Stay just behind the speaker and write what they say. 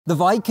The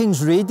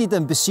Vikings raided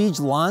and besieged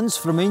lands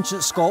from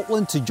ancient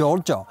Scotland to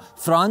Georgia,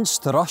 France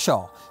to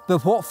Russia.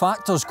 But what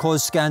factors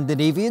caused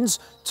Scandinavians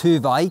to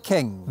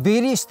Viking?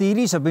 Various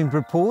theories have been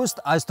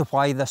proposed as to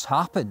why this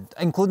happened,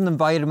 including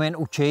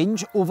environmental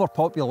change,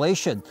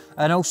 overpopulation,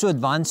 and also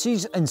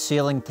advances in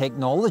sailing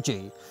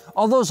technology.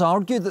 Others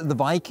argue that the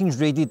Vikings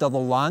raided other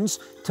lands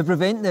to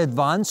prevent the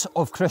advance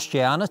of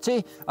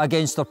Christianity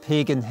against their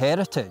pagan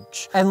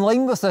heritage. In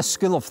line with this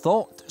school of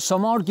thought,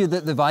 some argue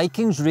that the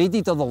Vikings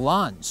raided other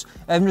lands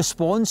in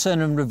response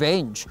and in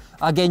revenge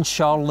against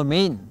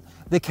Charlemagne,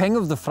 the king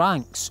of the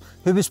Franks,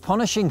 who was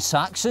punishing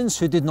Saxons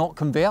who did not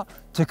convert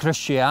to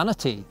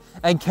Christianity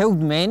and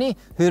killed many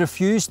who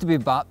refused to be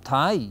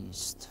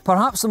baptised.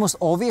 Perhaps the most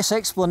obvious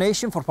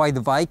explanation for why the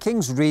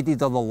Vikings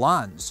raided other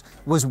lands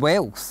was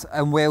wealth,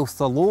 and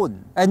wealth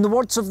alone. In the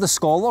words of the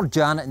scholar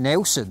Janet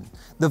Nelson,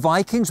 the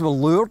Vikings were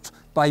lured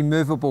by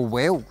movable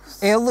wealth.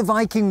 Early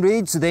Viking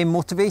raids then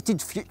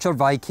motivated future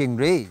Viking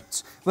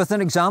raids, with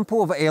an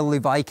example of an early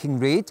Viking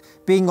raid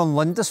being on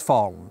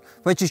Lindisfarne,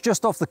 which is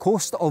just off the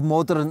coast of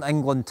modern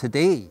England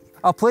today.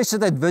 A place I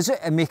did visit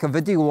and make a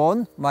video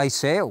on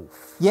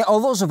myself. Yet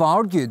others have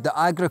argued that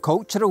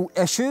agricultural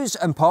issues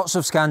in parts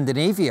of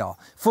Scandinavia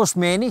forced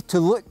many to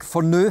look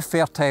for new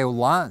fertile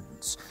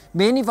lands.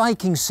 Many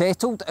Vikings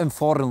settled in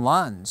foreign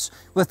lands,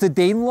 with the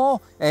Danelaw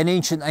in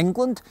ancient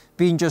England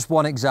being just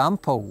one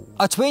example.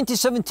 A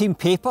 2017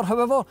 paper,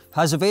 however,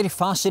 has a very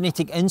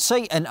fascinating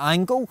insight and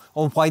angle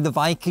on why the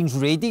Vikings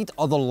raided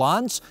other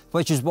lands,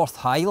 which is worth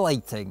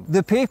highlighting.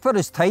 The paper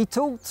is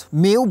titled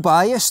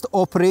 "Male-Biased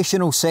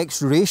Operational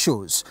Sex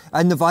Ratios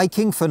and the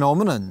Viking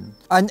Phenomenon: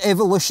 An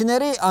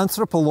Evolutionary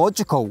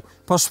Anthropological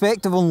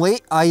Perspective on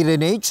Late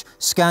Iron Age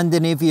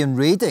Scandinavian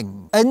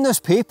Raiding." In this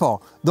paper,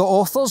 the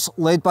authors,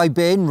 led by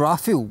Ben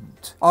Raffield,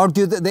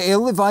 argue that the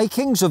early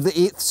Vikings of the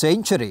 8th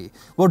century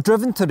were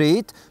driven to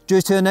raid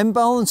due to an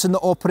imbalance in the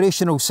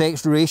operational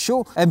sex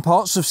ratio in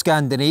parts of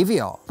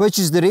Scandinavia, which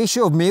is the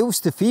ratio of males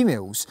to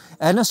females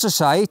in a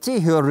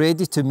society who are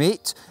ready to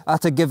mate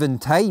at a given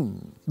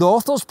time. The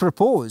authors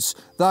propose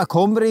that a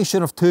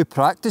combination of two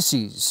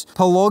practices,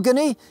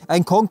 polygamy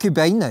and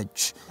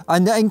concubinage,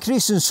 and the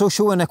increase in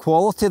social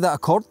inequality that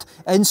occurred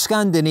in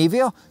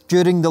Scandinavia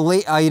during the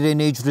late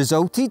Iron Age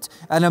resulted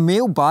in a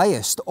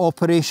male-biased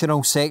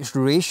operational sex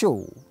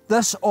ratio.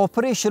 This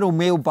operational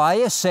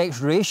male-biased sex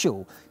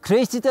ratio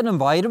created an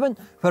environment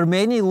where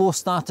many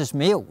low-status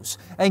males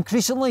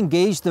increasingly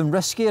engaged in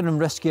riskier and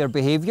riskier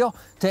behaviour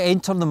to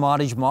enter the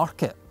marriage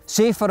market.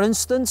 Say, for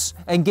instance,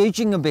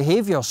 engaging in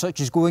behaviour such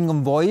as going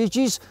on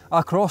voyages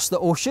across the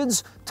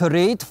oceans to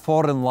raid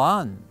foreign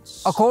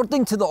lands.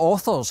 According to the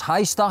authors,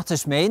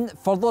 high-status men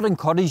further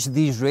encouraged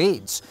these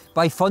raids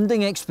by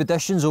funding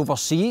expeditions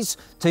overseas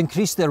to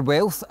increase their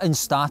wealth and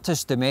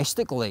status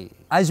domestically,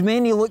 as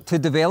many looked to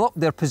develop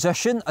their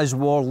position as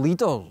war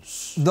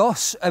leaders.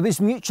 Thus, it was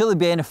mutually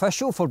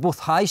beneficial for both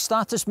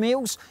high-status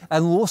males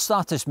and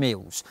low-status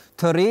males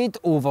to raid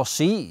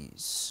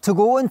overseas. To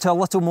go into a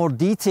little more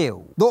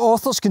detail, the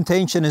author's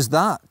contention is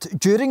that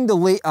during the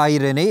late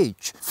Iron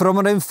Age, from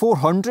around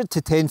 400 to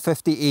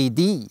 1050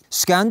 AD,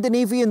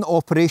 Scandinavian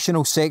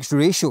operational sex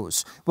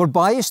ratios were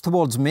biased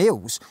towards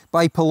males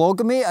by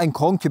polygamy and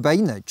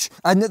concubinage,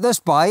 and that this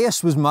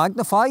bias was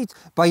magnified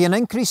by an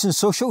increase in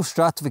social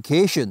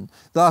stratification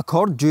that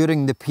occurred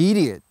during the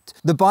period.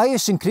 The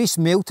bias increased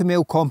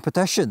male-to-male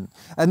competition,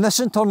 and this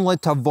in turn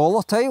led to a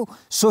volatile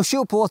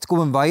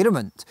socio-political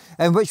environment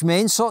in which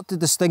men sought to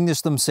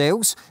distinguish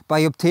themselves by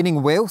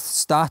obtaining wealth,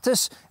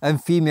 status,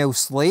 and female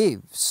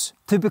slaves.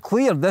 To be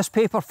clear, this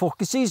paper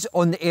focuses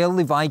on the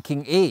early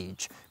Viking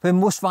age,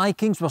 when most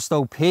Vikings were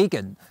still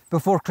pagan,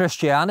 before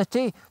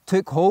Christianity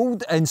took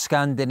hold in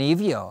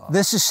Scandinavia.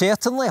 This is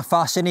certainly a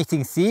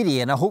fascinating theory,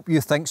 and I hope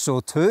you think so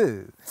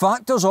too.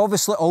 Factors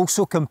obviously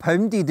also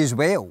compounded as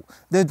well.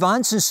 The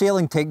advance in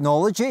sailing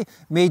technology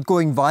made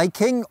going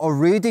Viking or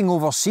raiding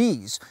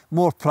overseas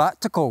more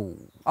practical.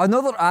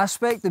 Another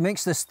aspect that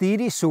makes this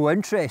theory so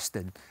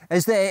interesting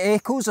is that it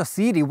echoes a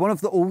theory, one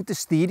of the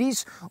oldest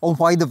theories, on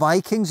why the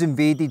Vikings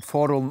invaded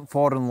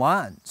foreign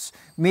lands,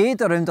 made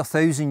around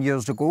 1,000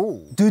 years ago.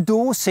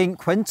 Dudo Saint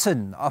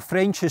Quentin, a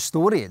French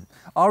historian,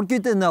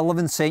 argued in the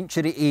 11th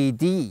century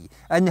AD,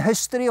 in the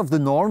history of the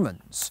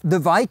Normans, the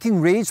Viking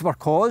raids were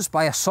caused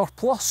by a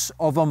surplus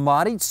of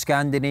unmarried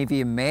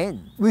Scandinavian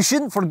men. We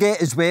shouldn't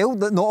forget as well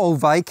that not all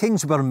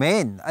Vikings were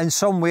men, and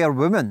some were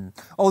women,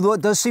 although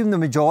it does seem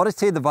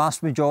the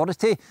vast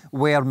majority,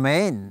 were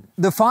men.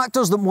 The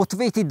factors that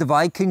motivated the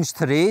Vikings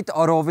to raid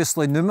are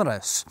obviously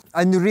numerous,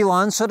 and the real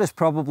answer is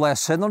probably a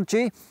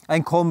synergy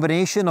and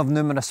combination of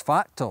numerous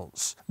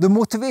factors. The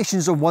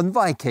motivations of one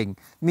Viking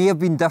may have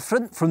been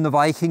different from the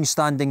Vikings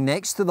standing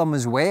next to them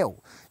as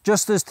well.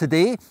 Just as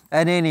today,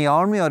 in any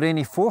army or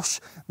any force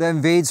that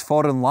invades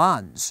foreign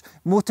lands,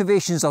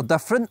 motivations are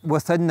different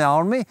within the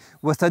army,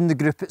 within the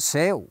group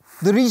itself.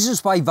 The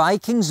reasons why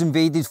Vikings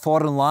invaded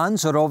foreign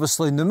lands are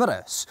obviously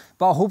numerous,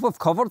 but I hope I've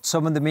covered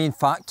some of the main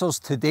factors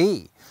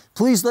today.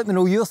 Please let me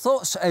know your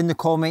thoughts in the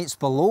comments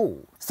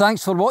below.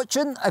 Thanks for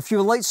watching. If you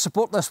would like to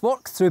support this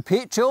work through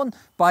Patreon,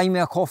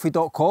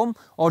 buymeacoffee.com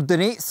or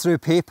donate through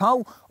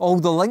PayPal, all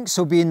the links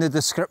will be in the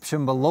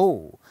description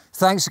below.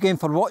 Thanks again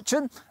for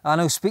watching,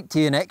 and I'll speak to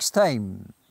you next time.